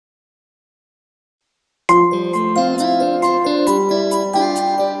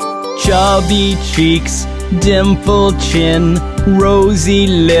Chubby cheeks, dimple chin, rosy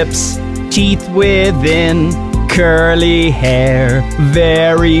lips, teeth within, curly hair,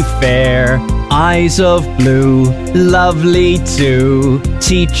 very fair, eyes of blue, lovely too,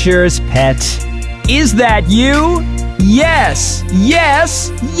 teacher's pet. Is that you? Yes,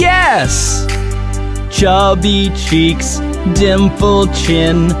 yes, yes! Chubby cheeks, dimple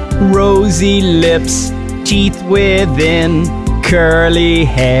chin, rosy lips, teeth within, curly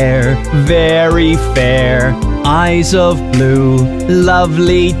hair, very fair, eyes of blue,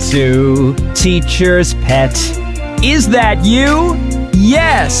 lovely too, teacher's pet. Is that you?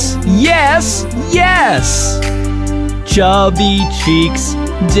 Yes, yes, yes! Chubby cheeks,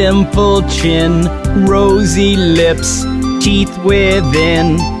 dimple chin, rosy lips, teeth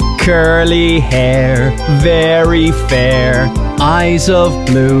within, curly hair, very fair, eyes of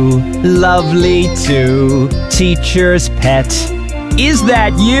blue, lovely too, teacher's pet. Is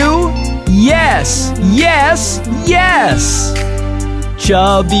that you? Yes, yes, yes!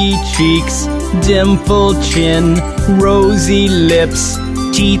 Chubby cheeks, dimple chin, rosy lips,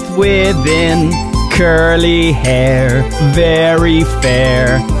 teeth within, curly hair, very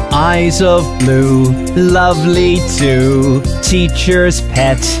fair, eyes of blue, lovely too, teacher's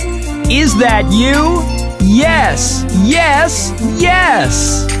pet. Is that you? Yes, yes,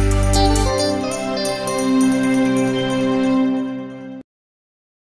 yes!